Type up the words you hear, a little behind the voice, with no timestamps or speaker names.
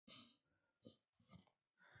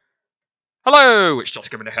Hello, it's Just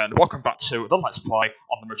Giving here, and welcome back to the Let's Play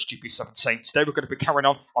on the MotoGP 17. Today we're going to be carrying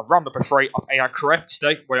on round number 3 of AI Career.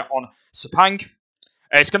 Today we're on Sepang.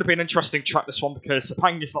 It's going to be an interesting track, this one, because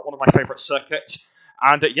Sepang is not one of my favourite circuits.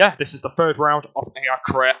 And yeah, this is the third round of AI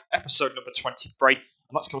Career, episode number 23.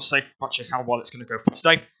 And let's go see actually how well it's going to go for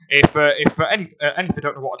today. If any of you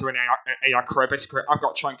don't know what I do in AI Career, basically I've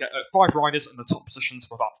got to try and get 5 riders in the top positions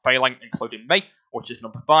without failing, including me, which is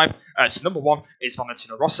number 5. So number 1 is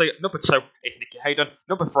Valentino Rossi, number 2 is Nicky Hayden,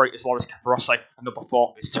 number 3 is Loris Capirossi, and number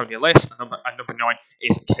 4 is Toni Elias, and number 9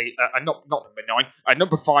 is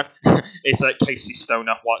number 5 is Casey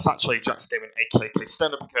Stoner. Well, it's actually Jack's Gaming, aka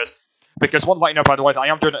Stoner, because one, let you know, by the way, that I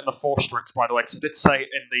am doing it in the 4 strokes, by the way, because I did say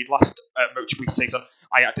in the last MotoGP season,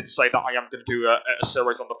 I did say that I am going to do a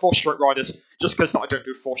series on the 4-stroke riders, just because I don't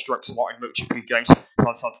do 4 strokes a lot in MotoGP games.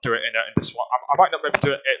 I decided to do it in this one. I might not maybe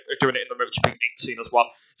doing it in the MotoGP 18 as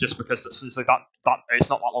well, just because it's not that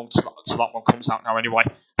long till that one comes out now anyway.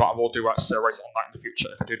 But I will do a series on that in the future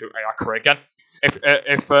if I do AI Career again. If you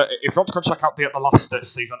want to go check out the last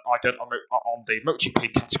season I did on the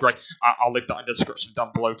MotoGP category, I'll leave that in the description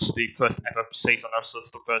down below to the first ever season, so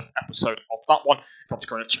it's the first episode of that one. If you want to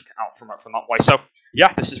go and check it out from that way. So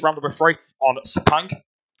yeah, this is round number 3 on Sepang.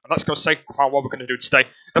 And let's go see how well we're going to do today.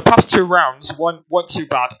 The past 2 rounds weren't too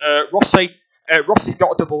bad. Rossi's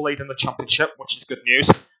got a double lead in the championship, which is good news.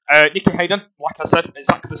 Nicky Hayden, like I said,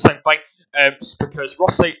 exactly the same thing, because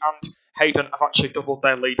Rossi and Hayden have actually doubled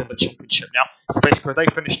their lead in the championship now. So basically, they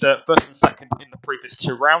finished first and second in the previous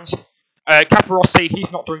 2 rounds. Capirossi,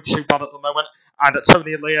 he's not doing too bad at the moment, and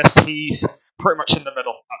Toni Elias, he's pretty much in the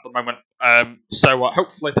middle at the moment. So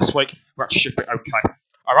hopefully this week we actually should be okay.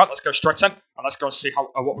 All right, let's go straight in, and let's go and see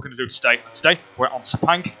what we're going to do today. And today we're on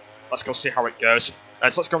Sepang. Let's go see how it goes.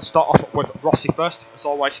 So let's go and start off with Rossi first, as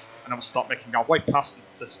always, and then we'll start making our way past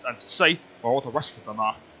and to see where all the rest of them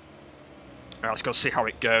are. Right, let's go see how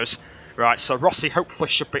it goes. Right, so Rossi hopefully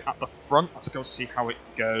should be at the front. Let's go see how it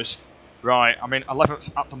goes. Right, I'm in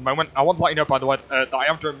 11th at the moment. I want to let you know, by the way, that I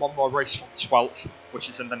am doing one more race from 12th, which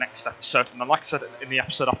is in the next episode. And then, like I said in the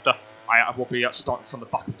episode after, I will be starting from the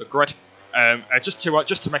back of the grid. Just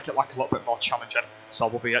to make it like a little bit more challenging. So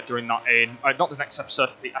we'll be doing that in not the next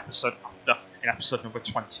episode, the episode after, in episode number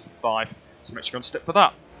 25. So make sure you go and stick for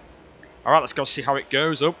that. All right, let's go see how it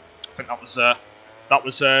goes. Oh, I think that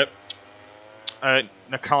was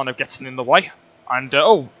Nakano getting in the way, and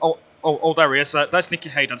oh, there he is. There's Nicky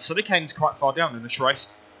Hayden. So Nicky Hayden's quite far down in this race.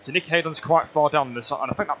 So Nicky Hayden's quite far down in this, and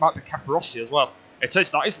I think that might be Capirossi as well. It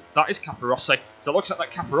is. That is Capirossi. So it looks like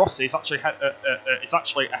that Capirossi is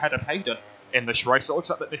actually ahead of Hayden in this race. It looks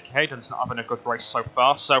like that Nicky Hayden's not having a good race so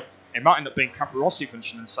far. So it might end up being Capirossi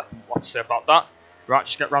finishing in second. What to say about that? Right,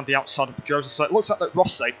 just get around the outside of Pedrosa. So it looks like that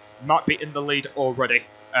Rossi might be in the lead already.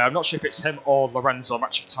 I'm not sure if it's him or Lorenzo. I'm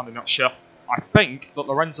actually totally not sure. I think that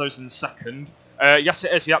Lorenzo's in second. Yes,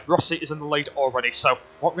 it is. Yep, Rossi is in the lead already. So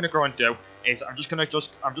what I'm going to go and do is I'm just going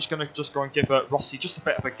to go and give Rossi just a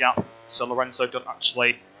bit of a gap, so Lorenzo don't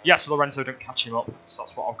actually. Yes, Lorenzo don't catch him up. So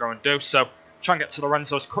that's what I'll go and do. So try and get to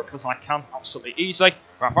Lorenzo as quick as I can. Absolutely easy.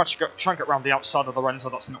 Right, if I actually try and get around the outside of Lorenzo,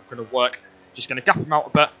 that's not going to work. Just going to gap him out a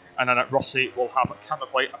bit, and then Rossi will have kind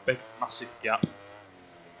of like a big, massive gap.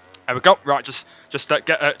 There we go. Right, just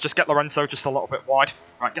get Lorenzo just a little bit wide.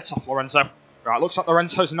 Right, get off Lorenzo. Right, looks like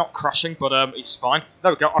Lorenzo's not crashing, but he's fine.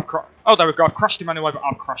 There we go. There we go. I've crashed him anyway, but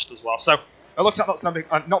I've crashed as well. So it looks like that's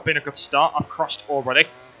not been a good start. I've crashed already.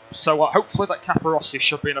 So hopefully that Capirossi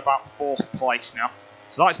should be in about 4th place now.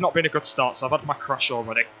 So that's not been a good start. So I've had my crash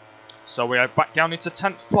already. So we are back down into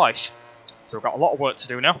 10th place. So we've got a lot of work to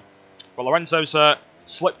do now. Well, Lorenzo's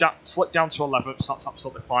slipped down to 11th, so that's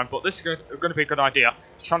absolutely fine. But this is going to be a good idea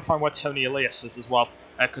to try and find where Toni Elias is as well,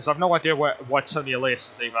 because I've no idea where Toni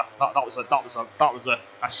Elias is either. That was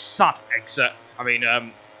a sad exit. I mean,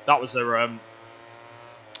 that was a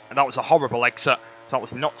horrible exit. That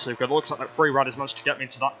was not too good. It looks like that 3 riders managed to get me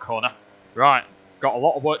into that corner. Right, got a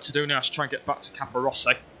lot of work to do now to try and get back to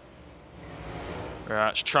Capirossi. Right,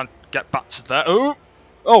 let's try and get back to there.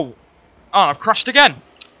 Oh, I've crashed again.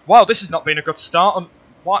 Wow, this has not been a good start.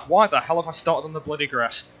 Why the hell have I started on the bloody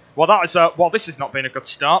grass? Well, this has not been a good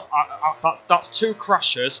start. That's 2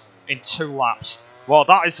 crashes in 2 laps. Well,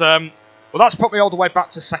 that's put me all the way back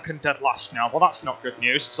to second dead last now. Well, that's not good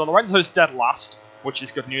news. So Lorenzo's dead last, which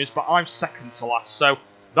is good news, but I'm second to last. So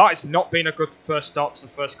that has not been a good first start to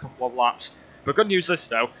the first couple of laps. But good news is,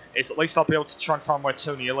 though, is at least I'll be able to try and find where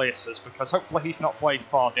Toni Elias is, because hopefully he's not way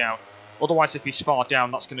far down. Otherwise, if he's far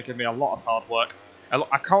down, that's going to give me a lot of hard work.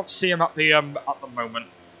 I can't see him at the moment.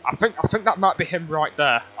 I think that might be him right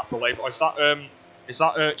there. I believe. Or is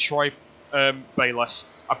that Troy Bayless.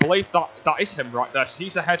 I believe that is him right there. So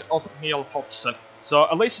he's ahead of Neil Hodgson. So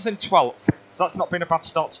Elias is in 12th. So that's not been a bad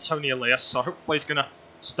start to Toni Elias. So hopefully he's going to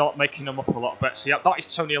start making them up a little bit. So yeah, that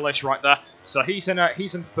is Toni Elias right there. So he's in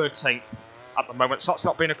 13th at the moment. So that's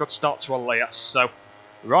not been a good start to Elias. So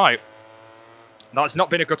right, that's not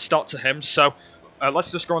been a good start to him. So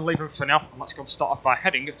let's just go and leave him for now. And let's go and start off by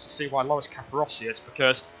heading to see why Loris Capirossi is,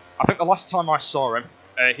 because I think the last time I saw him,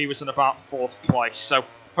 he was in about 4th place. So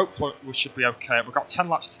hopefully we should be okay. We've got 10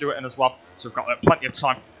 laps to do it in as well, so we've got plenty of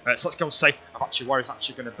time. So let's go and see actually where he's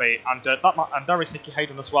actually going to be. And and there is Nicky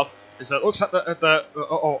Hayden as well. It looks like no,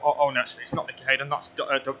 it's not Nicky Hayden. That's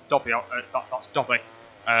Dobby. That's Dobby.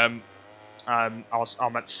 I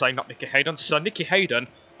meant to say not Nicky Hayden. So Nicky Hayden,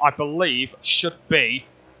 I believe, should be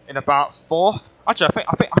in about 4th. Actually,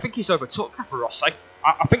 I think he's overtook Capirossi.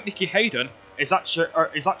 I think Nicky Hayden is actually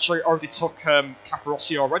already took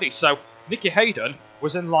Capirossi already. So Nicky Hayden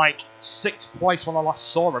was in like 6th place when I last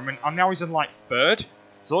saw him, and now he's in like 3rd.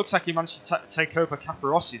 So it looks like he managed to take over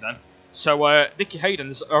Capirossi then. So Nicky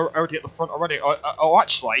Hayden's already at the front already.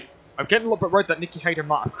 Actually, I'm getting a little bit worried that Nicky Hayden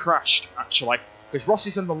might have crashed, actually. Because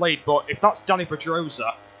Rossi's in the lead, but if that's Danny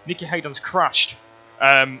Pedrosa, Nicky Hayden's crashed.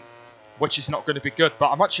 Which is not going to be good,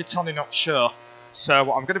 but I'm actually totally not sure.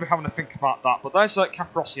 So I'm going to be having to think about that. But there's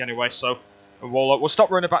Capirossi anyway, so we'll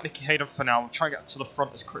stop worrying about Nicky Hayden for now. We'll try and get to the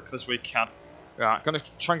front as quickly as we can. Right, going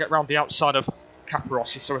to try and get around the outside of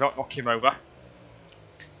Capirossi so we don't knock him over.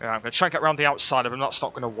 Right, I'm going to try and get around the outside of him. That's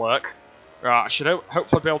not going to work. Right, I should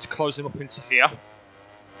hopefully be able to close him up into here.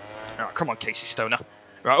 Right, come on, Casey Stoner.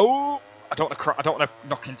 Right, oh, I don't want to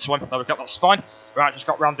knock into him. There we go, that's fine. Right, just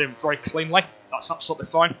got round him very cleanly. That's absolutely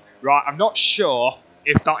fine. Right, I'm not sure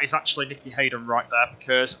if that is actually Nicky Hayden right there,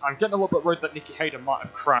 because I'm getting a little bit worried that Nicky Hayden might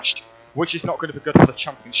have crashed, which is not going to be good for the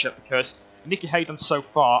championship, because Nicky Hayden so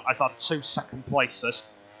far has had 2 second places.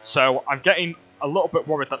 So I'm getting a little bit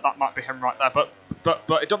worried that might be him right there, but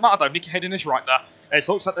it doesn't matter though. Nicky Hayden is right there. It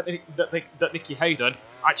looks like that Nicky Hayden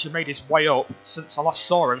actually made his way up since I last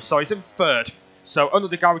saw him, so he's in 3rd. So only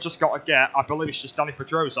the guy we just got to get, I believe, is just Danny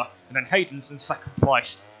Pedrosa, and then Hayden's in 2nd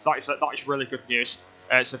place. So that is really good news.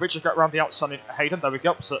 So if we just get around the outside of Hayden, there we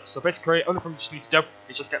go. So basically, only thing we just need to do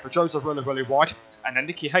is just get Pedrosa really, really wide, and then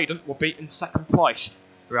Nicky Hayden will be in 2nd place.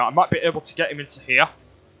 Right, I might be able to get him into here.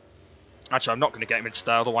 Actually, I'm not going to get him into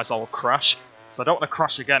there, otherwise I will crash. So I don't want to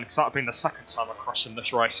crash again, because that would be the 2nd time I crashed in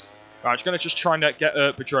this race. Right, I'm just going to try and get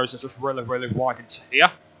Pedrosa just really, really wide into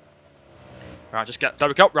here. Right, there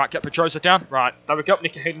we go. Right, get Pedrosa down. Right, there we go.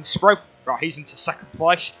 Nicky Hayden's through. Right, he's into 2nd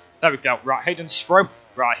place. There we go. Right, Hayden's through.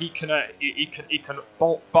 Right, he can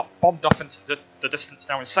bombed off into the distance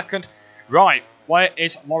now in 2nd. Right, where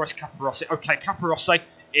is Loris Capirossi? Okay, Capirossi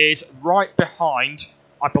is right behind,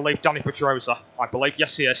 I believe, Danny Pedrosa. I believe,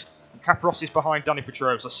 yes he is. And Capirossi's behind Danny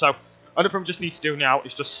Pedrosa. So, only thing we just need to do now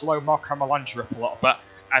is just slow Marco Melandri up a little bit.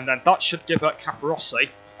 And then that should give Capirossi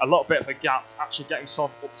a little bit of a gap to actually get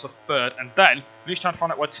himself up to 3rd. And then, we need to try and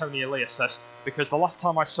find out where Toni Elias is. Because the last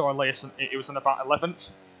time I saw Elias, it was in about 11th.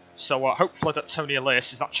 So hopefully that Toni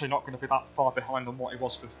Elias is actually not going to be that far behind than what he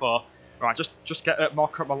was before. Right, just get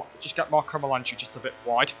Marco Melandri just a bit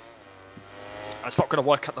wide. It's not going to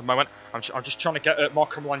work at the moment. I'm just trying to get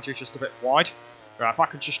Marco Melandri just a bit wide. Right, if I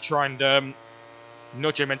could just try and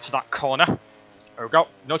nudge him into that corner. There we go.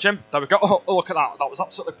 Nudge him. There we go. Oh, look at that. That was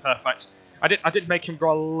absolutely perfect. I did make him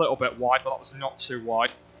go a little bit wide, but that was not too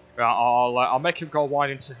wide. Right, I'll make him go wide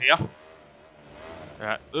into here.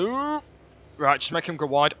 Right, right, just make him go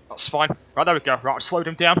wide. That's fine. Right, there we go. Right, I've slowed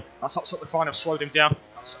him down. That's absolutely fine. I've slowed him down.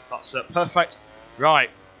 That's perfect. Right.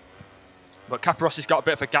 But Capirossi's got a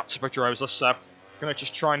bit of a gap to Pedrosa, so I'm going to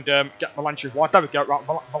just try and get Melandri wide. There we go. Right,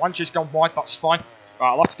 Melandri's gone wide. That's fine. Right,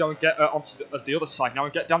 I'll have to go and get onto the other side now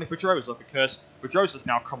and get Danny Pedrosa, because Pedrosa's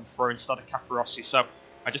now come through instead of Capirossi. So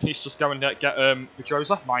I just need to just go and get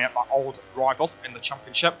Pedrosa, my old rival in the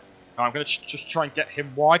championship. Now I'm going to just try and get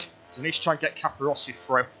him wide. So I need to try and get Capirossi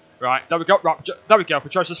through. Right, there we go. Right, there we go.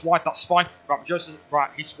 Pedrosa's wide. That's fine. Right, Pedrosa's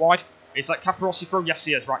right. He's wide. Is that Capirossi through? Yes,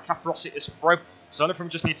 he is. Right, Capirossi is through. So the only thing we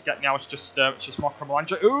just need to get now is just Marco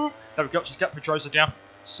Melandri. Ooh, there we go. Just get Pedrosa down.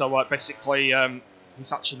 So basically,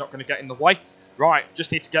 he's actually not going to get in the way. Right,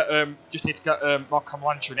 just need to get Marco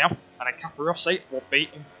Melandri now, and then Capirossi will be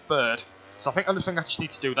in 3rd. So I think the only thing I just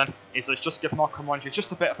need to do then is just give Marco Melandri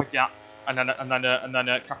just a bit of a gap, and then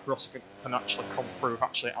Capirossi can actually come through,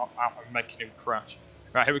 actually out and making him crash.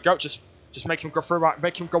 Right, here we go. Just make him go through. Right,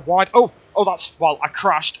 make him go wide. Oh, that's, well, I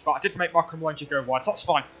crashed, but I did make Marco Melandri go wide. So that's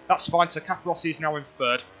fine. That's fine. So Capirossi is now in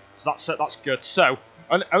 3rd. So that's good. So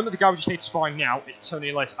only the guy we just need to find now is Toni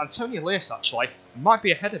Elias, and Toni Elias actually might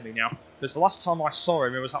be ahead of me now, because the last time I saw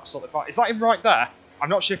him, it was absolutely fine. Is that him right there? I'm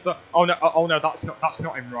not sure if the... Oh no, that's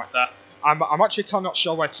not him right there. I'm actually not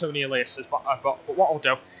sure where Toni Elias is, but what I'll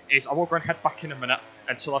do is I will go and head back in a minute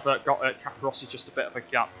until I've got Capirossi just a bit of a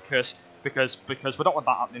gap because we don't want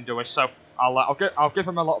that happening, do we? So I'll give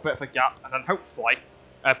him a little bit of a gap, and then hopefully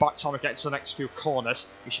by the time we get into the next few corners,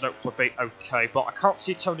 we should hopefully be okay. But I can't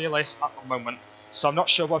see Toni Elias at the moment, so I'm not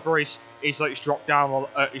sure whether he's dropped down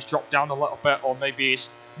a little bit, or maybe he's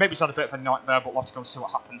had a bit of a nightmare. But we'll have to go and see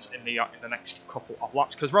what happens in the next couple of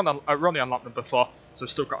laps, because we're only on lap number 4, so we've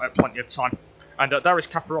still got plenty of time. And there is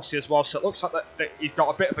Capirossi as well, so it looks like that he's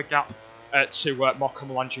got a bit of a gap to Marco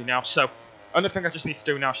Melandri now. So only thing I just need to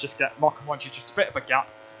do now is just get Marco Melandri just a bit of a gap,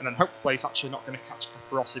 and then hopefully he's actually not going to catch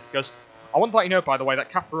Capirossi, because I want to let you know, by the way, that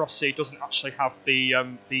Capirossi doesn't actually have the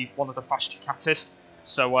one of the fast Ducatis,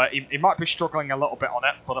 so he might be struggling a little bit on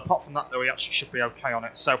it, but apart from that, though, he actually should be okay on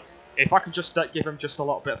it. So if I can just give him just a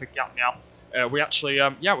little bit of a gap now, we actually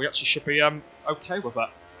should be okay with it.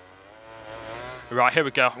 Right, here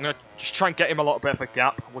we go. I'm going to just try and get him a little bit of a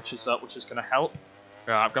gap, which is going to help.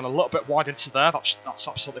 I've gone a little bit wide into there. That's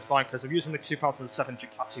absolutely fine, because I'm using the 2007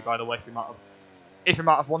 Ducati, by the way, if you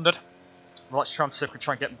might have wondered. Well, let's try and see if we can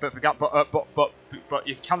try and get a bit of a gap, but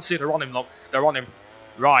you can see they're on him, look. They're on him.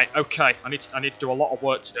 Right, okay. I need to do a lot of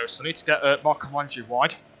work to do, so I need to get Marco Melandri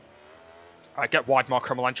wide. Get wide,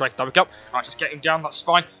 Marco Melandri. There we go. Right, just get him down. That's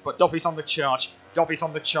fine. But Dovi's on the charge. Dovi's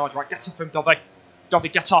on the charge. Right, get off him, Dovi.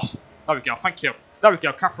 Dovi, get off. There we go. Thank you. There we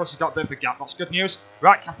go. Capirossi's got a bit of a gap. That's good news.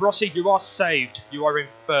 Right, Capirossi, you are saved. You are in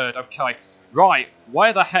 3rd. Okay. Right,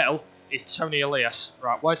 where the hell is Toni Elias?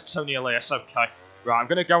 Right, where's Toni Elias? Okay. Right, I'm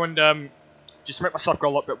going to go and just make myself go a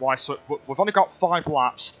little bit wide. So we've only got 5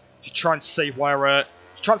 laps to try and see where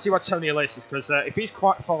Toni Elias is, because if he's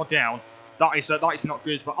quite far down, that is not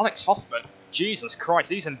good. But Alex Hoffman, Jesus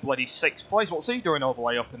Christ, he's in bloody 6th place. What's he doing all the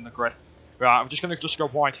way up in the grid? Right, I'm just going to go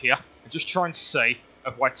wide here and just try and see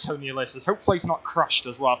of where Toni Elias is. Hopefully he's not crashed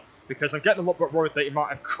as well, because I'm getting a little bit worried that he might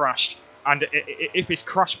have crashed. And if he's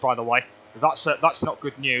crashed, by the way, that's not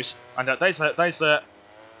good news. And there's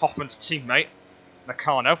Hoffman's teammate,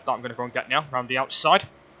 Nakano, that I'm going to go and get now, around the outside.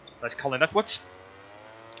 There's Colin Edwards.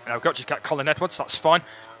 And I've got to get Colin Edwards, that's fine.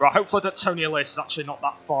 Right, hopefully that Toni Elias is actually not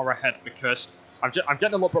that far ahead, because I'm getting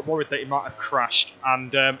a little bit worried that he might have crashed.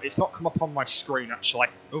 And it's not come up on my screen, actually.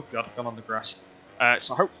 Oh, God, I've gone on the grass.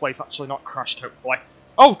 So hopefully he's actually not crashed, hopefully.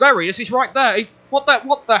 Oh, there he is, he's right there. What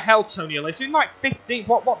the hell, Toni Elias? He's in like 15th.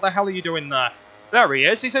 What the hell are you doing there? There he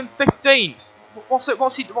is, he's in 15th.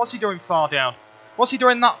 What's he doing far down? What's he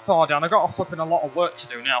doing that far down? I've got a flipping a lot of work to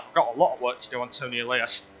do now. I've got a lot of work to do on Toni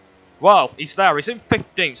Elias. Well, he's there. He's in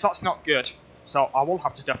 15th, so that's not good. So I will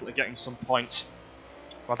have to definitely get him some points.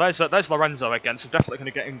 Well, there's Lorenzo again, so definitely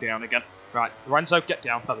going to get him down again. Right, Lorenzo, get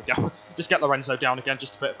down. There we go. Just get Lorenzo down again,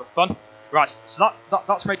 just a bit of a fun. Right, so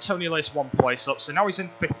that's made Toni Elias 1 place up. So now he's in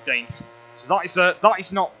 15th. So that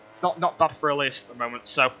is not bad for Elias at the moment.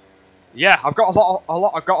 So yeah, I've got a lot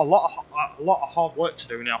of hard work to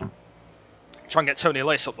do now. Try and get Toni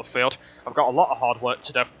Elias up the field. I've got a lot of hard work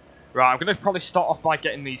to do. Right, I'm going to probably start off by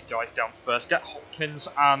getting these guys down first. Get Hopkins,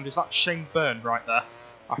 and is that Shane Byrne right there?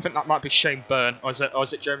 I think that might be Shane Byrne, or is it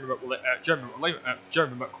Jeremy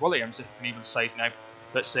McWilliams, if you can even say his name,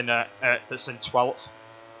 that's in 12th.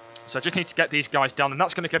 So I just need to get these guys down, and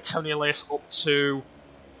that's going to get Toni Elias up to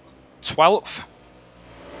 12th.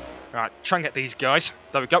 Right, try and get these guys.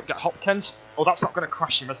 There we go, get Hopkins. Oh, that's not going to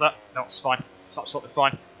crash him, is it? No, it's fine. It's absolutely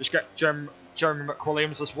fine. Just get Jeremy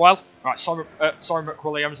McWilliams as well. Right, sorry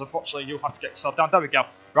McWilliams, unfortunately you'll have to get yourself down. There we go.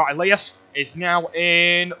 Right, Elias is now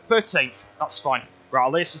in 13th. That's fine. Right,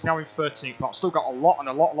 Elias is now in 13th, but I've still got a lot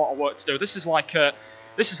of work to do. This is like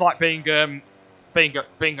being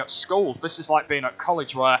at school. This is like being at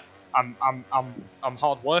college, where I'm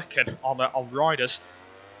hard working on riders.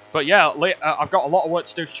 But yeah, I've got a lot of work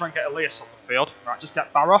to do to try and get Elias up the field. Right, just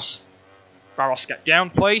get Barros. Barros, get down,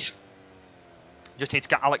 please. Just need to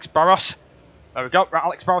get Alex Barros. There we go. Right,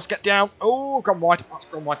 Alex Barros, get down. Oh, gone wide. That's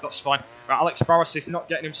gone wide. That's fine. Right, Alex Barros is not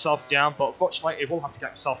getting himself down, but unfortunately, he will have to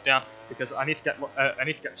get himself down, because I need to get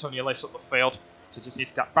Toni Elias up the field. So just need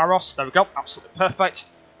to get Barros. There we go. Absolutely perfect.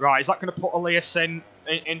 Right, is that going to put Elias in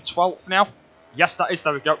 12th now? Yes, that is.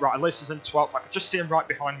 There we go. Right, Elias is in 12th. I can just see him right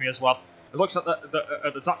behind me as well. It looks like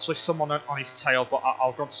there's actually someone on his tail, but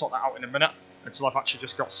I'll go and sort that out in a minute, until I've actually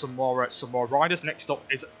just got some more riders. Next up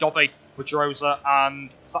is Dovi Pedrosa,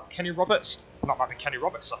 and is that Kenny Roberts? That might be Kenny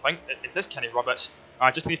Roberts, I think. It is Kenny Roberts.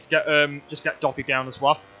 I just need to get Dovi down as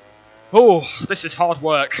well. Oh, this is hard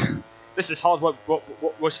work. This is hard work.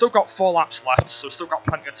 We've still got 4 laps left, so we've still got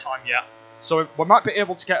plenty of time yet. So we might be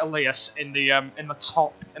able to get Elias in the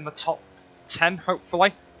top 10,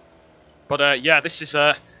 hopefully. But yeah, this is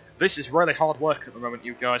This is really hard work at the moment,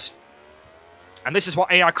 you guys. And this is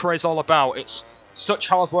what AI Career is all about. It's such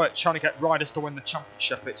hard work trying to get riders to win the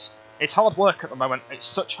championship. It's hard work at the moment. It's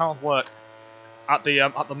such hard work at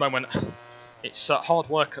the moment. It's hard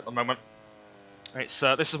work at the moment. It's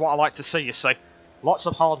this is what I like to see. You see, lots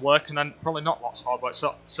of hard work and then probably not lots of hard work.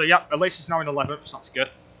 So yeah, Elias is now in 11th. So that's good.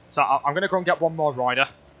 So I'm going to go and get one more rider,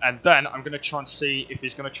 and then I'm going to try and see if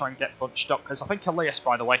he's going to try and get bunched up, because I think Elias,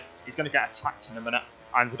 by the way, is going to get attacked in a minute,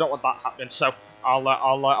 and we don't want that happening. So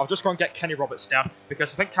I'll just go and get Kenny Roberts down,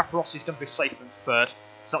 because I think Caparossi is going to be safe in 3rd,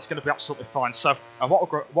 so that's going to be absolutely fine. So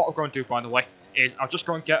what I'll go and do, by the way, is I'll just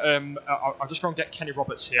go and get Kenny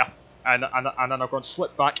Roberts here, and then I'll go and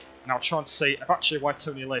slip back, and I'll try and see if actually why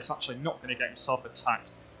Toni Elias is actually not going to get himself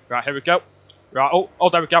attacked. Right, here we go. Right, oh,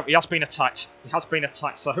 there we go. He has been attacked. He has been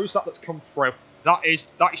attacked. So who's that that's come through?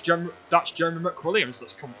 That's Jeremy McWilliams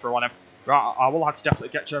that's come through on him. Right, I will have to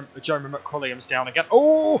definitely get Jeremy McWilliams down again.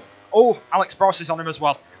 Oh, Alex Barros is on him as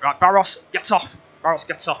well. Right, Barros, get off. Barros,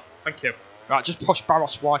 get off. Thank you. Right, just push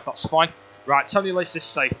Barros wide. That's fine. Right, Toni Elias is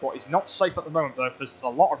safe, but he's not safe at the moment though, because there's a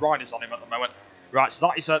lot of riders on him at the moment. Right, so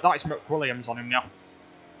that is McWilliams on him now.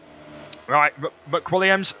 Right,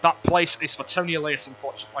 McWilliams, that place is for Toni Elias,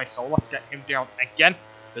 unfortunately, so I'll have to get him down again.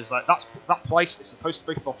 Because that place is supposed to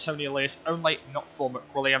be for Toni Elias only, not for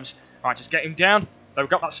McWilliams. Right, just get him down. There we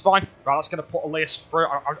go, that's fine. Right, that's going to put Elias through.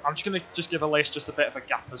 I'm just going to give Elias just a bit of a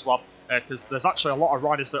gap as well, because there's actually a lot of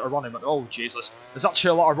riders that are on him. Oh, Jesus. There's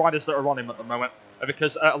actually a lot of riders that are on him at the moment,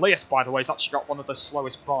 because Elias, by the way, has actually got one of the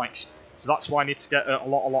slowest bikes. So that's why I need to get a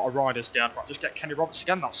lot of riders down. Right, just get Kenny Roberts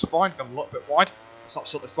again, that's fine. Going a little bit wide. That's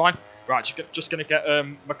absolutely fine. Right, just going to get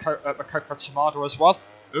Makoko Tamada as well.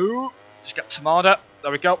 Ooh, just get Tamada.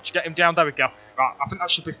 There we go. Just get him down. There we go. Right, I think that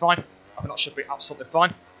should be fine. I think that should be absolutely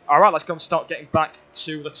fine. All right, let's go and start getting back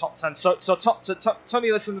to the top 10. So Toni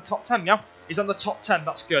Elias in the top 10 now. He's in the top 10.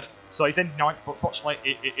 That's good. So he's in 9th, but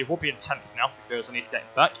fortunately it will be in 10th now because I need to get him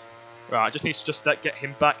back. Right, I just need to get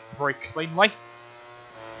him back very cleanly.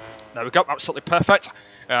 There we go. Absolutely perfect.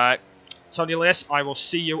 Toni Elias, I will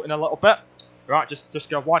see you in a little bit. Right, just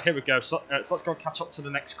go wide. Here we go. So let's go and catch up to the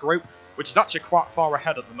next group, which is actually quite far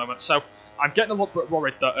ahead at the moment. So I'm getting a little bit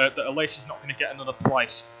worried that Elias is not going to get another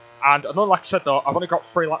place. And like I said though, I've only got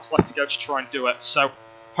 3 laps left to go to try and do it. So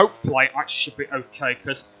hopefully I actually should be okay,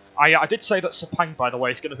 because I did say that Sepang, by the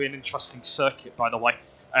way, is going to be an interesting circuit, by the way.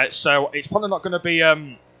 So it's probably not going to be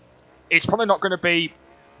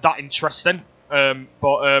that interesting.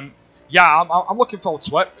 Yeah, I'm looking forward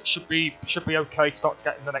to it. It should be okay to start to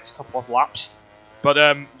get in the next couple of laps. But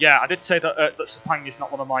yeah, I did say that that Sepang is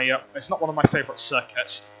not one of my favourite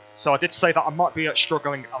circuits. So I did say that I might be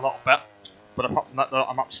struggling a little bit. But apart from that, though,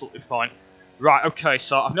 I'm absolutely fine. Right, okay,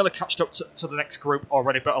 so I've nearly catched up to the next group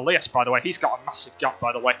already. But Elias, by the way, he's got a massive gap,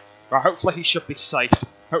 by the way. Right, hopefully he should be safe.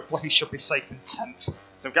 Hopefully he should be safe in 10th.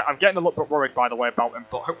 So I'm getting a little bit worried, by the way, about him.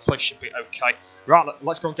 But hopefully he should be okay. Right,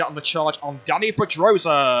 let's go and get on the charge on Danny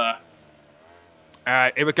Pedrosa.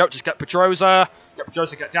 Here we go, just get Pedrosa. Get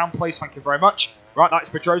Pedrosa, get down, please. Thank you very much. Right, that's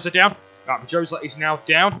Pedrosa down. Right, Pedrosa is now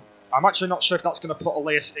down. I'm actually not sure if that's going to put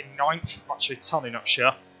Elias in 9th. I'm actually totally not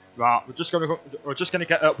sure. Right, we're just going to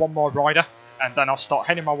get one more rider, and then I'll start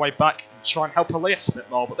heading my way back and try and help Elias a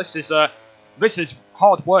bit more. But this is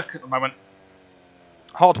hard work at the moment.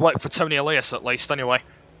 Hard work for Toni Elias, at least, anyway.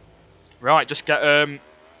 Right, just get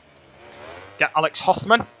Alex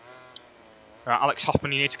Hoffman. Right, Alex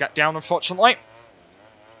Hoffman, you need to get down, unfortunately.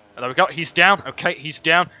 There we go, he's down. Okay, he's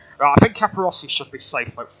down. Right, I think Caparossi should be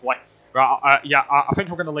safe, hopefully. Right, yeah, I think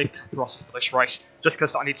I'm going to leave Caparossi for this race, just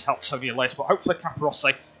because I need to help Toni Elias. But hopefully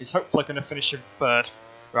Caparossi is hopefully going to finish in 3rd.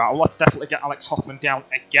 Right, I'll have to definitely get Alex Hoffman down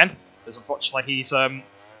again, because unfortunately he's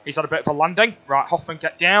had a bit of a landing. Right, Hoffman,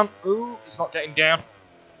 get down. Ooh, he's not getting down.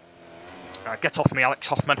 Right, get off me, Alex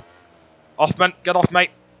Hoffman. Hoffman, get off,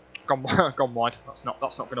 mate. Gone wide. That's not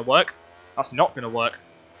going to work. That's not going to work.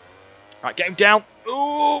 Right, get him down.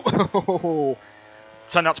 Ooh!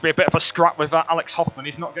 Turned out to be a bit of a scrap with Alex Hoffman.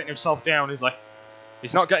 He's not getting himself down, is he?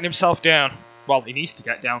 He's not getting himself down. Well, he needs to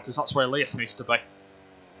get down, because that's where Elias needs to be.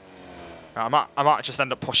 Right, I might just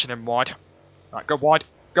end up pushing him wide. Right, go wide.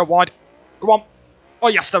 Go wide. Go on. Oh,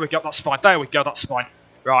 yes, there we go. That's fine. There we go. That's fine.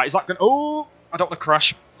 Right, is that going to... Oh, I don't want to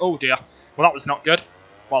crash. Oh, dear. Well, that was not good.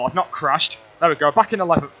 Well, I've not crashed. There we go. Back in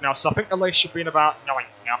 11th now, so I think Elias should be in about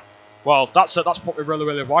 9th now. Well, that's put me really,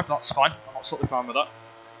 really wide, but that's fine. I'm absolutely fine with that.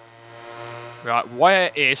 Right,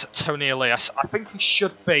 where is Toni Elias? I think he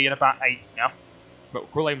should be in about 8th now.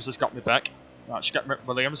 But Williams has got me back. Right, should get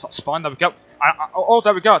Williams, that's fine, there we go. Oh,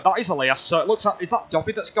 there we go, that is Elias. So it looks like, is that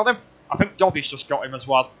Dobby that's got him? I think Dobby's just got him as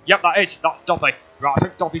well. Yep, that's Dobby. Right, I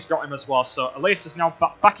think Dobby's got him as well. So Elias is now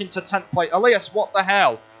back into 10th place. Elias, what the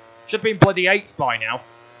hell? Should have been bloody 8th by now.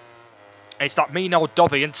 It's that mean old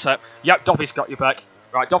Dovey, isn't it? Yep, Dovey's got your back.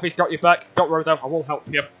 Right, Dovey's got your back. Don't worry though, I will help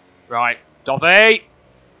you. Right, Dovey!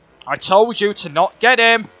 I told you to not get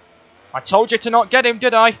him! I told you to not get him,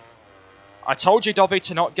 did I? I told you, Dovey,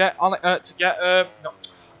 to not get... no, I can't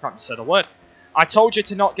even say the word. I told you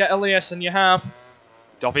to not get Elias, and you have.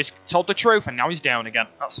 Dovey's told the truth, and now he's down again.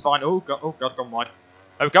 That's fine. Oh, God, gone wide.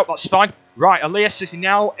 There we go, that's fine. Right, Elias is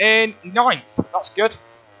now in 9th. That's good.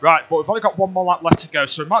 Right, but we've only got one more lap left to go,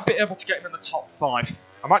 so we might be able to get him in the top 5.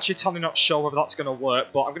 I'm actually totally not sure whether that's going to work,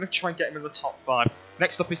 but I'm going to try and get him in the top 5.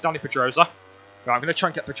 Next up is Danny Pedrosa. Right, I'm going to try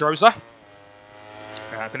and get Pedrosa.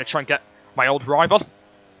 I'm going to try and get my old rival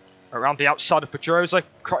around the outside of Pedrosa.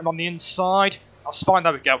 Cut him on the inside. That's fine,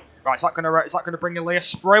 there we go. Right, is that going to bring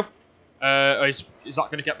Elias through? Or is that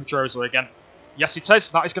going to get Pedrosa again? Yes, it is.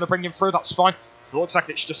 That is going to bring him through, that's fine. So it looks like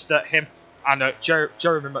it's just him and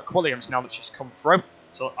Jeremy McWilliams now that's just come through.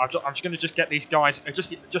 So I'm just going to get these guys,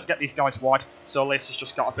 just get these guys wide. So Elias has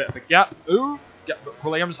just got a bit of a gap. Ooh, get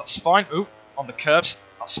Williams, that's fine. Ooh, on the curves,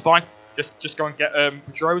 that's fine. Just go and get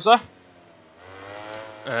Pedrosa.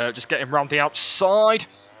 Just get him round the outside.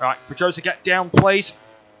 Right, Pedrosa, get down, please.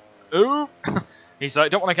 Ooh, he's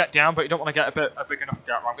don't want to get down, but you don't want to get a big enough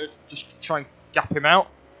gap. I'm going to just try and gap him out.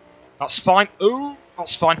 That's fine. Ooh,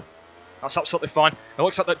 that's fine. That's absolutely fine. It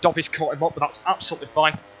looks like that Dovey's caught him up, but that's absolutely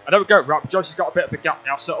fine. And there we go. Right, Pedrosa's got a bit of a gap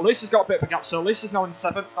now. So Elias has got a bit of a gap. So Elias is now in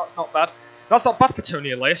 7th. That's not bad. That's not bad for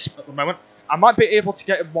Toni Elias at the moment. I might be able to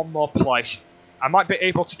get him one more place. I might be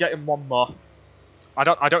able to get him one more. I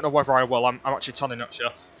don't know whether I will. I'm actually totally not sure.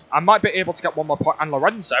 I might be able to get one more point. And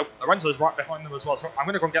Lorenzo's right behind them as well. So I'm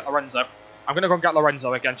going to go and get Lorenzo. I'm going to go and get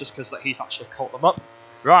Lorenzo again just because he's actually caught them up.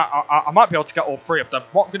 Right, I might be able to get all 3 of them.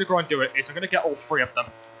 What I'm going to go and do is I'm going to get all 3 of them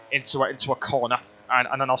into a corner.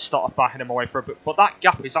 And then I'll start backing him away for a bit. But that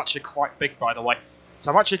gap is actually quite big, by the way. So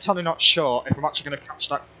I'm actually totally not sure if I'm actually going to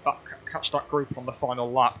catch that group on the final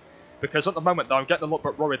lap. Because at the moment, though, I'm getting a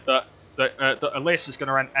little bit worried that Elias is going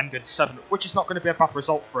to end in 7th, which is not going to be a bad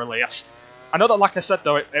result for Elias. I know that, like I said,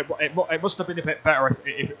 though, it must have been a bit better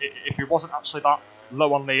if he wasn't actually that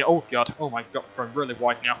low on the... Oh, God. Oh, my God. I'm going really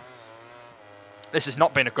wide now. This has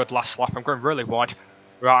not been a good last lap. I'm going really wide.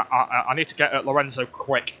 Right, I need to get Lorenzo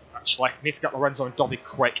quick, actually. I need to get Lorenzo and Dovey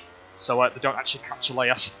quick, so they don't actually catch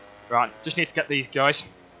Elias. Right, just need to get these guys.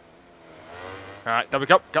 Alright, there we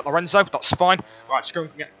go. Get Lorenzo, that's fine. Right, just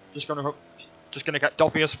gonna get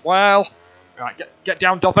Dovey as well. Right, get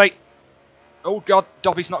down, Dovey. Oh god,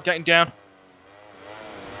 Dovey's not getting down.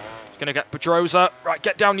 Just gonna get Pedrosa. Right,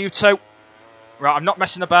 get down, you two. Right, I'm not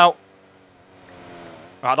messing about.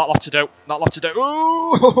 Right, that'll have to do. That'll have to do.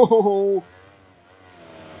 Ooh!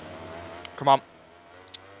 Come on.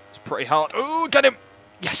 It's pretty hard. Ooh, get him!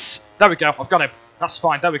 Yes! There we go, I've got him. That's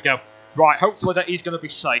fine, there we go. Right, hopefully that he's going to be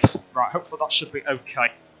safe. Right, hopefully that should be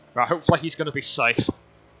okay. Right, hopefully he's going to be safe.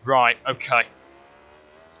 Right, okay.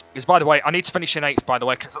 Because, by the way, I need to finish in 8th, by the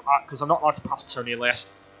way, because I'm not allowed to pass Toni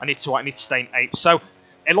Elias. I need to stay in 8th. So,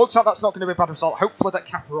 it looks like that's not going to be a bad result. Hopefully that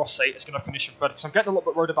Capirossi is going to finish in 3rd, because I'm getting a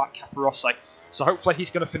little bit worried about Capirossi. So, hopefully he's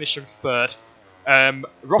going to finish in 3rd.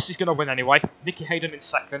 Rossi's going to win anyway. Nicky Hayden in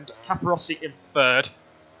 2nd. Capirossi in 3rd.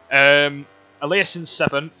 Elias in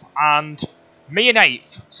 7th. And me in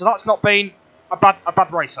 8th. So that's not been a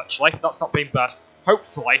bad race, actually. That's not been bad.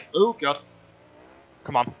 Hopefully. Oh, God.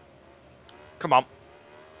 Come on. Come on.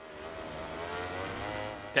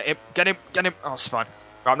 Get him. Get him. Get him. Oh, it's fine.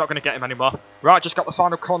 Right, I'm not going to get him anymore. Right, just got the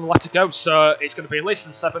final corner left to go. So it's going to be Elias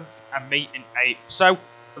in 7th and me in 8th. So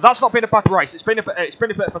that's not been a bad race. It's been a bit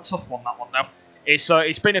of a tough one, that one, though. It's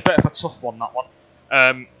been a bit of a tough one, that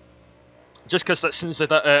one. Just because that seems that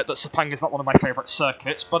Sepang is not one of my favourite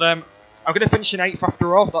circuits, but I'm going to finish in 8th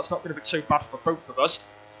after all. That's not going to be too bad for both of us.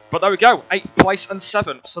 But there we go, 8th place and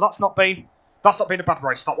 7th. So that's not been a bad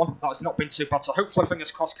race, that one. That has not been too bad. So hopefully,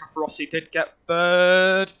 fingers crossed, Capirossi did get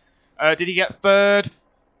 3rd. Did he get 3rd?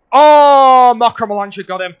 Oh, Marco Melandri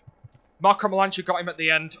got him. Marco Melandri got him at the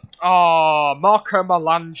end. Oh, Marco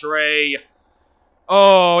Melandri.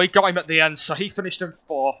 Oh, he got him at the end, so he finished in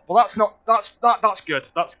 4th. Well, that's good.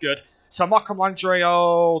 That's good. So Marco Melandri,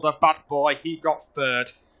 oh, the bad boy, he got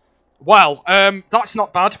 3rd. Well, that's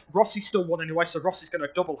not bad. Rossi still won anyway, so Rossi's going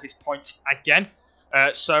to double his points again.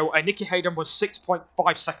 So Nicky Hayden was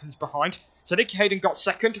 6.5 seconds behind. So Nicky Hayden got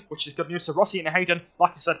 2nd, which is good news. So Rossi and Hayden,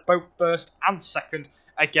 like I said, both 1st and 2nd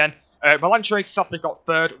again. Melandri sadly got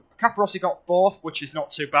 3rd. Capirossi got 4th, which is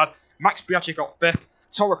not too bad. Max Biaggi got 5th.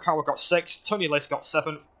 Torokawa got 6th. Toni Elias got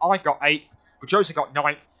 7th. I got 8th. Pedrosa got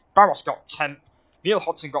 9th. Barros got 10th. Neil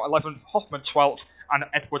Hodgson got 11th. Hoffman 12th. And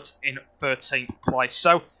Edwards in 13th place.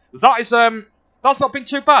 So that is that's not been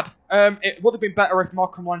too bad. It would have been better if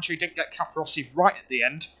Marco Melandri didn't get Capirossi right at the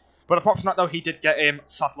end. But apart from that, though, he did get him,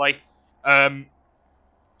 sadly. To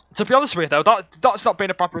be honest with you, though, that's not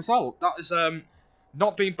been a bad result. That has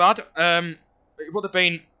not been bad. It would have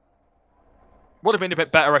been a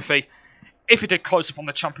bit better if he did close up on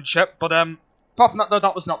the championship. But apart from that, though,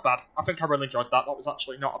 that was not bad. I think I really enjoyed that. That was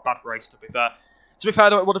actually not a bad race, to be fair. To be fair,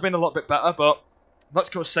 though, it would have been a little bit better. But let's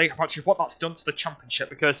go see actually what that's done to the championship,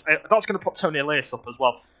 because that's going to put Toni Elias up as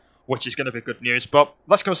well, which is going to be good news. But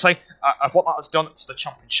let's go see what that has done to the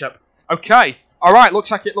championship. Okay. All right, looks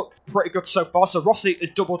like it looked pretty good so far. So Rossi has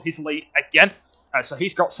doubled his lead again. So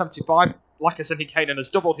he's got 75. Like I said, Nicky Hayden has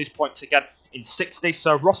doubled his points again in 60.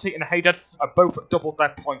 So Rossi and Hayden have both doubled their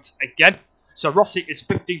points again. So Rossi is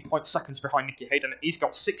 15 seconds behind Nicky Hayden. He's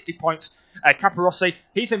got 60 points. Capirossi,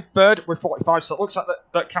 he's in third with 45. So it looks like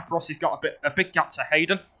that Capirossi's got a big gap to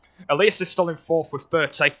Hayden. Elias is still in fourth with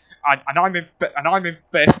 30. And I'm in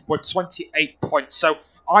fifth with 28 points. So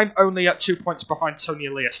I'm only at 2 points behind Toni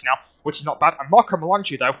Elias now, which is not bad. And Marco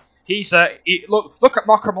Melandri, though, look at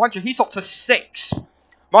Marco Melandri. He's up to 6.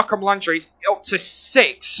 Marco Melandri's up to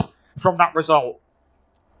 6 from that result.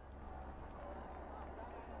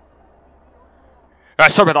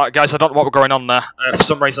 Sorry about that, guys. I don't know what was going on there. For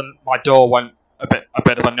some reason, my door went a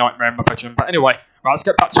bit of a nightmare in my bedroom. But anyway, right, let's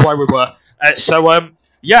get back to where we were.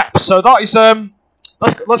 Yeah. So that is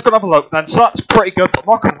Let's go and have a look then. So that's pretty good. But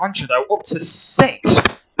Marco Melandri, though, up to 6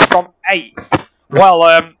 from 8th.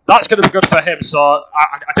 Well, that's going to be good for him. So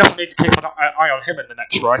I definitely need to keep an eye on him in the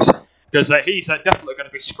next race, because he's definitely going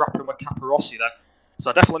to be scrapping with Capirossi then. So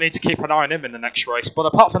I definitely need to keep an eye on him in the next race. But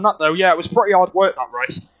apart from that, though, yeah, it was pretty hard work, that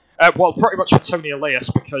race. Well, pretty much for Toni Elias,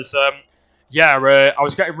 because I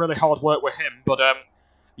was getting really hard work with him. But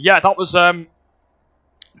yeah, that was not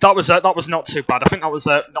too bad. I think that was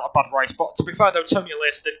not a bad race. But to be fair, though, Toni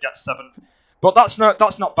Elias did get 7th. But that's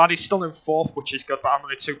not bad. He's still in 4th, which is good. But I'm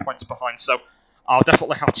only 2 points behind, so I'll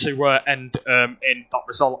definitely have to end in that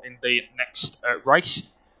result in the next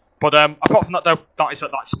race. But apart from that, though, that's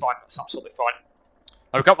fine. That's absolutely fine.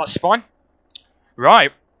 There we go. That's fine.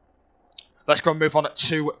 Right. Let's go and move on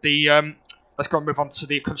to the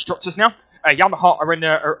constructors now. Yamaha are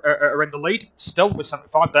in the lead still with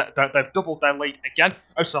 75. They've doubled their lead again.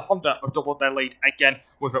 Also, Honda have doubled their lead again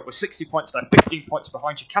with 60 points. They're 15 points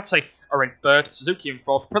behind. Ducati are in 3rd. Suzuki in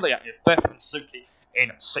 4th. Aprilia in 5th, and Suzuki in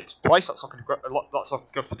 6th place. That's looking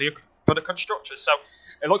good for the constructors. So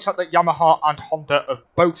it looks like that Yamaha and Honda have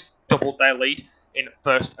both doubled their lead in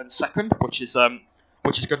 1st and 2nd, which is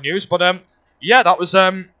good news. But yeah, that was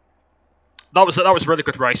a really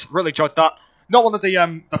good race. Really enjoyed that. Not one of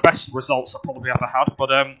the best results I've probably ever had, but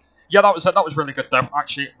yeah, that was really good though.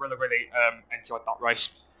 Actually, really enjoyed that race.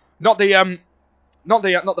 Not the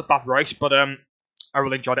bad race, but I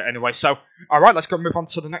really enjoyed it anyway. So, all right, let's go and move on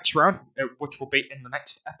to the next round, which will be in the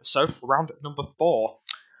next episode for round number 4.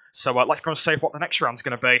 So let's go and see what the next round's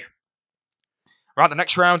going to be. Right, the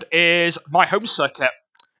next round is my home circuit.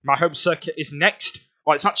 My home circuit is next.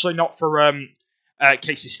 Well, it's actually not for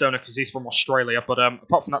Casey Stoner, because he's from Australia, but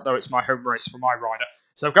apart from that, though, it's my home race for my rider.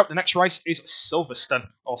 So I've got the next race is Silverstone,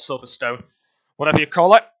 or Silverstone, whatever you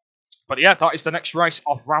call it. But yeah, that is the next race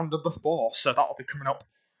of round number 4, so that will be coming up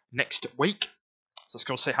next week. So let's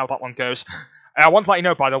go see how that one goes. I want to let you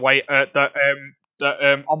know, by the way, that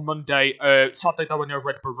on Monday, sadly there were no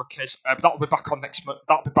Red Bull rookies, but that'll be back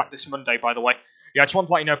that'll be back this Monday, by the way. Yeah, I just want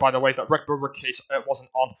to let you know, by the way, that Red Bull rookies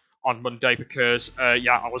wasn't on Monday because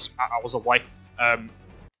yeah, I was away. And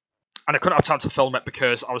I couldn't have time to film it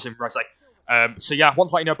because I was in Resi. So yeah, I want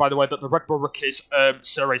to let you know, by the way, that the Red Bull Rookies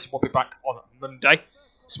series will be back on Monday.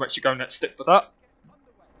 So make sure you go and stick with that.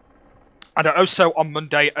 And also on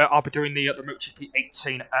Monday, I'll be doing the MotoGP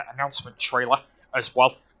 18 announcement trailer as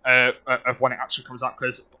well of when it actually comes out.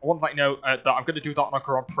 Because I want to let you know that I'm going to do that on a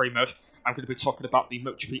Grand Prix mode. I'm going to be talking about the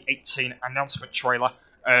MotoGP 18 announcement trailer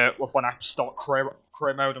with when I start career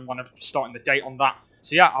mode and when I'm starting the date on that.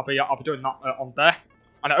 So yeah, I'll be doing that on there.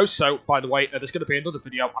 And also, by the way, there's going to be another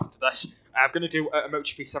video after this. I'm going to do a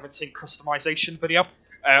MotoGP 17 customization video.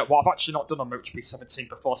 What I've actually not done on MotoGP 17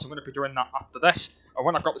 before, so I'm going to be doing that after this. And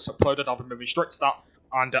when I've got this uploaded, I'll be moving straight to that.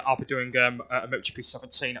 And I'll be doing a MotoGP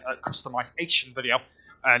 17 customization video.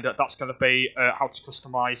 And that's going to be how to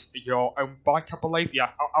customize your own bike, I believe. Yeah,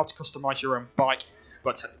 how to customize your own bike.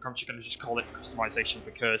 But technically, I'm just going to just call it customization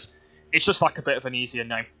because it's just like a bit of an easier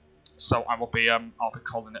name. So I'll be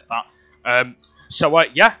calling it that.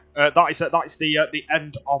 Yeah, that is the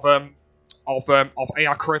end of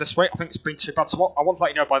AI career this week. I think it's been too bad. So I want to let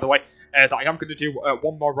you know, by the way, that I am going to do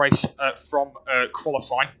one more race from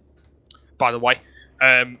qualifying. By the way,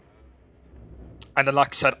 And then, like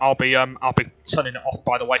I said, I'll be turning it off,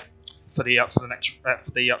 by the way, for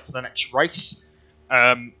the next race.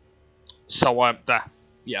 So there,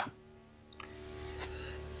 yeah.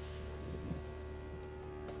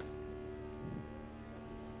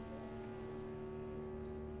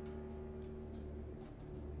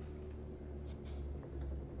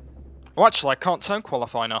 Well, actually, I can't turn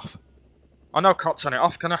qualifying off. I know I can't turn it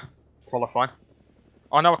off, can I? Qualifying.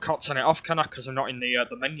 I know I can't turn it off, can I? Because I'm not in the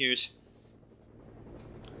menus.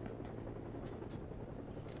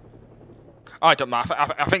 I don't matter.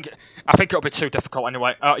 I think it'll be too difficult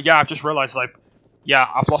anyway. Yeah, I've just realised I've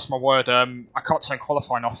lost my word. I can't turn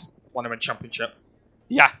qualifying off when I'm in championship.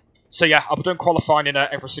 Yeah. So yeah, I'll be doing qualifying in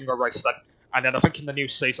every single race then, and then I think in the new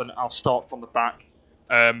season I'll start from the back.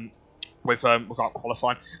 Without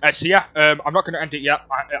qualifying. So yeah, I'm not going to end it yet.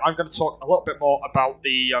 I'm going to talk a little bit more about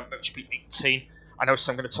the MotoGP 18. And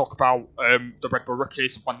also I'm going to talk about the Red Bull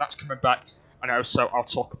Rookies when that's coming back. And also I'll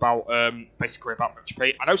talk about basically about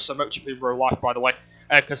MotoGP. And also MotoGP in real life, by the way.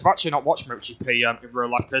 Because I've actually not watched MotoGP in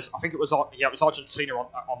real life. Because I think it was Argentina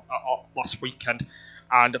on last weekend.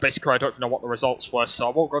 And basically I don't even know what the results were. So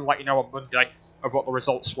I will go and let you know on Monday of what the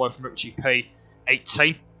results were for MotoGP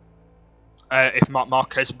 18. If Marc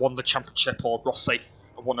Marquez won the championship or Rossi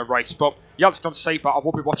won a race. But yeah, I was going to say, but I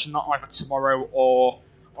will be watching that either tomorrow or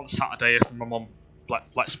on Saturday if my mum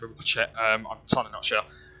lets me watch it. I'm totally not sure.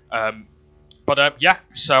 But yeah,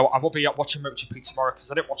 so I will be watching MotoGP tomorrow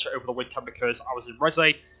because I didn't watch it over the weekend because I was in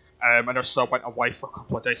Resi. And also went away for a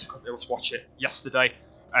couple of days. So I couldn't be able to watch it yesterday.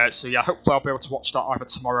 So yeah, hopefully I'll be able to watch that either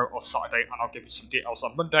tomorrow or Saturday, and I'll give you some details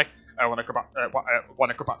on Monday when I go back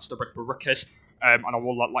to the Red Bull Rookies, and I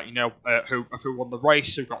will let you know who won the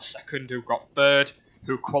race, who got second, who got third,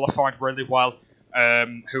 who qualified really well,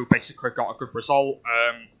 who basically got a good result,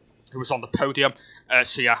 who was on the podium.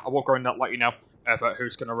 So yeah, I will go and let you know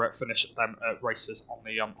who's going to finish them races on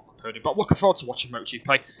the podium. But I'm looking forward to watching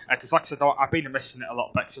MotoGP because, like I said, I've been missing it a little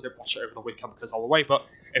bit because I didn't watch it over the weekend because I was away. But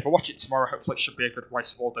if I watch it tomorrow, hopefully it should be a good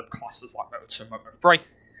race for all the classes like Moto2 and Moto3,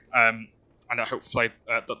 and hopefully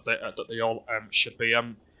that they all should be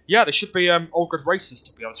they should be all good races,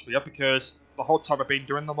 to be honest with you, because the whole time I've been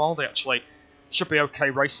doing them all, they actually should be okay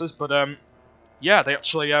races. But yeah, they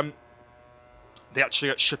actually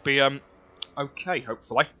should be okay,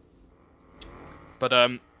 hopefully.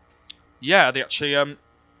 But yeah, they actually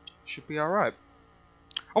should be alright.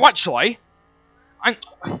 Oh, actually, hang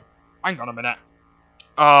on a minute.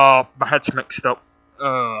 Oh, my head's mixed up.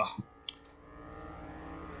 Oh,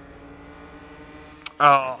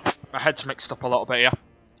 my head's mixed up a little bit here.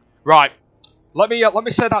 Right, let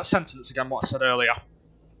me say that sentence again. What I said earlier.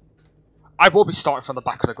 I will be starting from the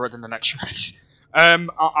back of the grid in the next race.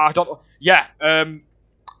 I don't. Yeah.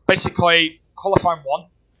 Basically, qualifying 1.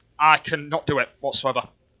 I cannot do it whatsoever.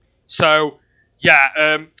 So,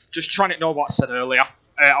 yeah, just trying to ignore what I said earlier.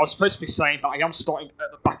 I was supposed to be saying that I am starting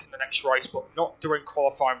at the back in the next race, but not doing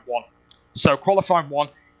qualifying 1. So, qualifying 1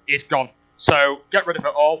 is gone. So, get rid of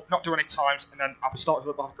it all, not do any times, and then I'll be starting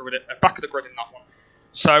at the back of the grid in that one.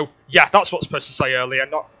 So, yeah, that's what I was supposed to say earlier.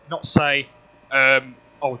 Not say, I'm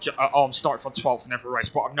starting from 12th in every race,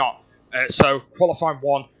 but I'm not. So, qualifying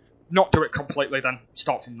 1, not do it completely, then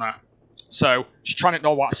start from there. So, just trying to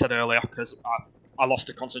ignore what I said earlier, because I lost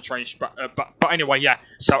the concentration. But anyway, yeah.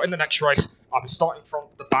 So, in the next race, I'll be starting from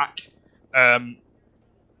the back on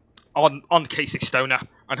Casey Stoner.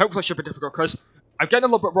 And hopefully it should be difficult, because I'm getting a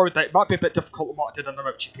little bit worried that it might be a bit difficult than what I did in the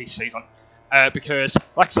MotoGP season. Because,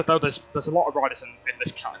 like I said, though, there's a lot of riders in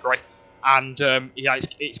this category. And, yeah,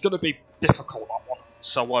 it's going to be difficult, that one.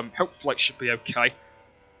 So, hopefully it should be okay.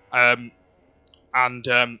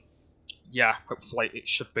 Yeah, hopefully it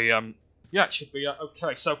should be... yeah, it should be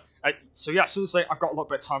okay. So yeah, since I've got a little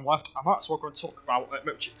bit of time left, I might as well go and talk about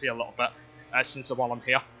MotoGP a little bit while I'm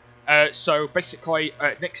here. So basically,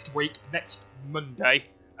 next Monday,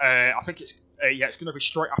 I think it's going to be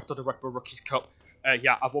straight after the Red Bull Rookies Cup.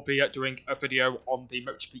 Yeah, I will be doing a video on the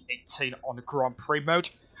MotoGP 18 on the Grand Prix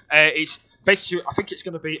mode. It's basically, I think it's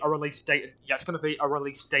going to be a release date. Yeah, it's going to be a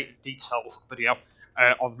release date and details video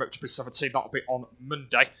on MotoGP 17. That'll be on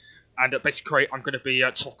Monday. And basically, I'm going to be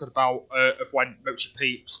talking about of when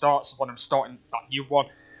MotoGP starts, when I'm starting that new one,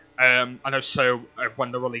 and also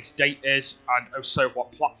when the release date is, and also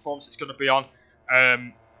what platforms it's going to be on.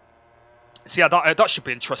 So yeah, that should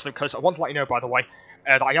be interesting, because I want to let you know, by the way,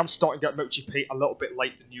 that I am starting at MotoGP a little bit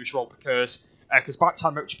late than usual, because by the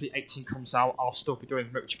time MotoGP 18 comes out, I'll still be doing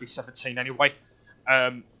MotoGP 17 anyway.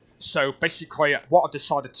 So basically, what I've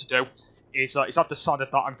decided to do is I've decided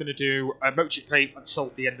that I'm going to do MotoGP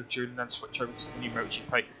until the end of June and then switch over to the new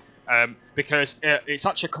MotoGP. because it's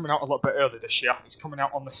actually coming out a little bit early this year. It's coming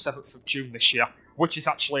out on the 7th of June this year, which is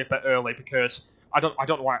actually a bit early because I don't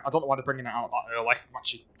know why they're bringing it out that early. I'm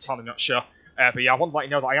actually totally not sure. But yeah, I want to let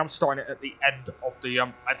you know that I am starting it at the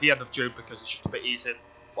end of June because it's just a bit easier.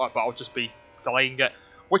 But I'll just be delaying it,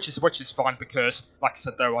 which is fine because, like I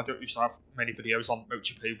said though, I don't usually have many videos on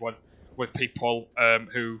MotoGP with people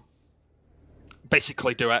who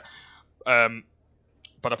basically do it.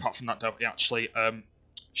 But apart from that, though, it actually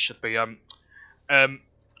should be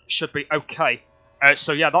okay.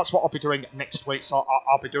 So yeah, that's what I'll be doing next week. So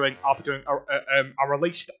I'll be doing a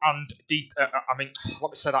release and let me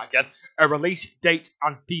say that again, a release date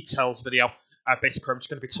and details video. Basically, I'm just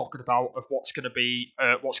going to be talking about what's going to be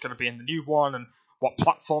in the new one and what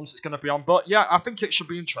platforms it's going to be on. But yeah, I think it should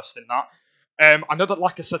be interesting. That I know that,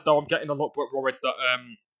 like I said, though, I'm getting a little bit worried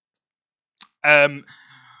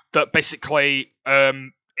that basically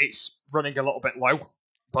it's running a little bit low.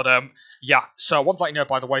 But yeah, so I want to let you know,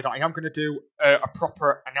 by the way, that I am going to do a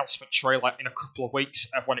proper announcement trailer in a couple of weeks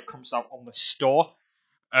when it comes out on the store.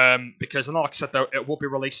 Because, like I said, though, it will be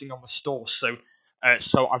releasing on the store soon.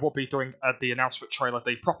 So I will be doing the announcement trailer,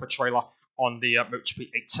 the proper trailer, on the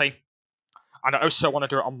MotoGP 18. And I also want to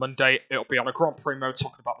do it on Monday. It'll be on a Grand Prix mode,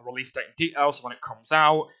 talking about the release date and details when it comes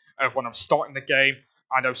out, when I'm starting the game,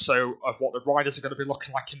 and also of what the riders are going to be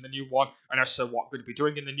looking like in the new one, and also what I'm going to be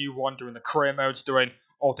doing in the new one, doing the career modes, doing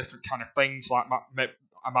all different kind of things. Like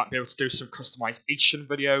I might be able to do some customization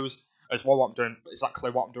videos as well.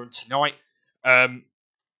 Exactly what I'm doing tonight.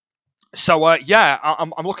 So yeah,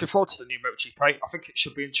 I'm looking forward to the new MotoGP. I think it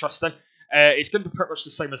should be interesting. It's going to be pretty much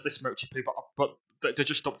the same as this MotoGP, but they're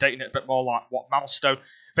just updating it a bit more, like what Milestone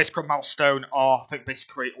are. I think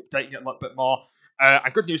basically updating it a little bit more.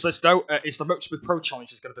 And good news is, though, is the MotoGP Pro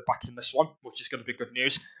Challenge is going to be back in this one, which is going to be good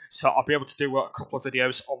news. So I'll be able to do a couple of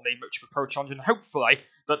videos on the MotoGP Pro Challenge, and hopefully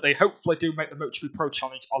do make the MotoGP Pro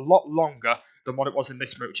Challenge a lot longer than what it was in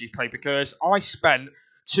this MotoGP, because I spent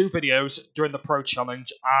 2 videos during the Pro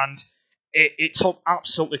Challenge, and it took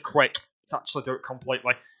absolutely quick to actually do it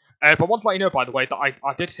completely. But I want to let you know, by the way, that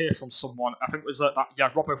I did hear from someone, I think it was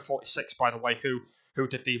Robbo46, by the way, who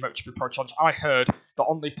did the MotoGP Pro Challenge. I heard that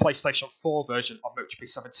on the PlayStation 4 version of MotoGP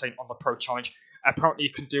 17 on the Pro Challenge, apparently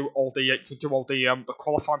you can do all the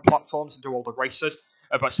qualifying platforms and do all the races,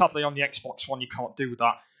 but sadly on the Xbox One you can't do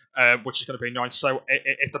that, which is going to be annoying. So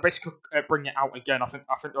if they basically bring it out again, I think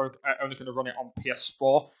they're only going to run it on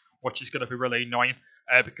PS4, which is going to be really annoying,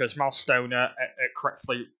 because Milestone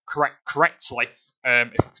correctly, if I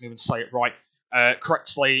can even say it right,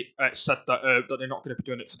 correctly said that they're not going to be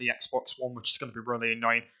doing it for the Xbox One, which is going to be really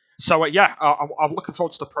annoying. So yeah, I'm looking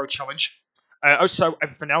forward to the Pro Challenge. Also,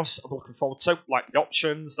 everything else I'm looking forward to, like the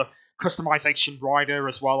options, the customization rider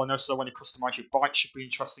as well, and also when you customize your bike should be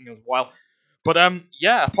interesting as well. But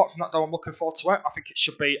yeah, apart from that, though, I'm looking forward to it. I think it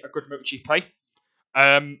should be a good MotoGP.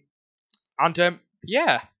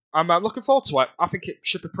 Yeah, I'm looking forward to it. I think it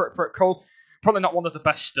should be pretty cool. Probably not one of the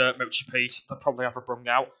best MotoGPs they've probably ever brought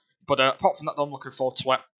out. But apart from that, though, I'm looking forward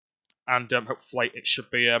to it. And hopefully it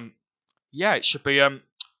should be, it should be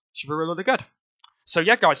really good. So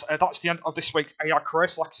yeah, guys, that's the end of this week's AI career.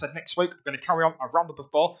 So like I said, next week we're going to carry on around the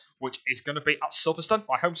before, which is going to be at Silverstone,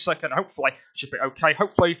 my home circuit, and hopefully it should be okay.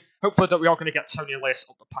 Hopefully that we are going to get Toni Elias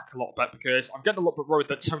up the pack a little bit, because I'm getting a little bit worried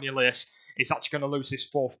that Toni Elias is actually going to lose his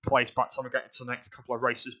 4th place by the time we get into the next couple of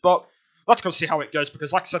races. But let's go see how it goes,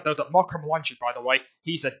 because like I said, though, that Marco Melandri, by the way,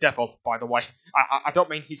 he's a devil, by the way. I don't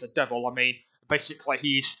mean he's a devil, I mean basically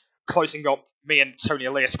he's closing up me and Toni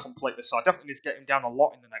Elias completely, so I definitely need to get him down a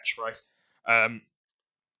lot in the next race.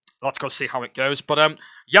 Let's go see how it goes. But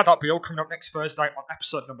yeah, that'll be all coming up next Thursday on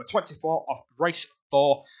episode number 24 of Race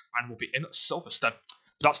 4, and we'll be in Silverstone.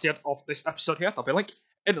 But that's the end of this episode here. There'll be a link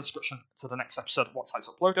in the description to the next episode once it's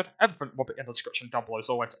uploaded. Everything will be in the description down below as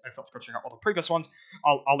always. If you want to go check out all the previous ones,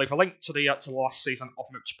 I'll leave a link to the last season of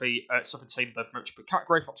MotoGP 17, the MotoGP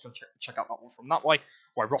category. If you want to go check out that one from that way,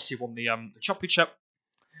 where Rossi won the championship.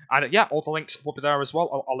 And yeah, all the links will be there as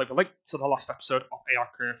well. I'll leave a link to the last episode of AI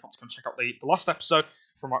Career if you want to go check out the last episode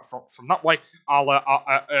from that way. I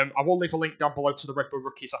will leave a link down below to the Red Bull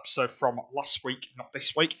Rookies episode from last week, not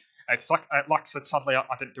this week. Like I said, sadly I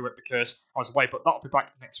didn't do it because I was away, but that'll be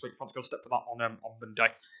back next week. If you want to go step for that on Monday.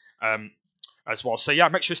 As well. So yeah,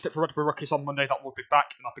 make sure you stick for Red Bull Rookies on Monday. That will be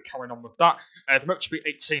back, and I'll be carrying on with that. The MotoGP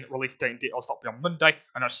 18 release date and details, that'll be on Monday.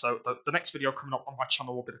 And also the next video coming up on my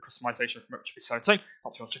channel will be the customization for MotoGP 17.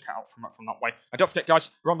 Hope you want to check it out from that way. And don't forget,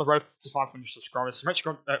 guys, we're on the road to 500 subscribers. So make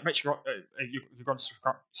sure you're going to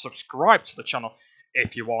subscribe to the channel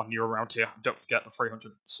if you are new around here. And don't forget, the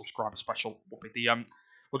 300 subscriber special will be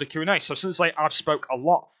the Q&A. So since I've spoke a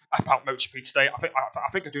lot about MotoGP today. I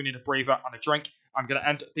think I do need a breather and a drink. I'm going to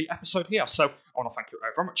end the episode here. So I want to thank you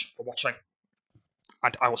very much for watching,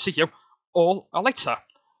 and I will see you all later.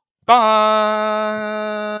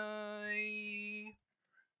 Bye.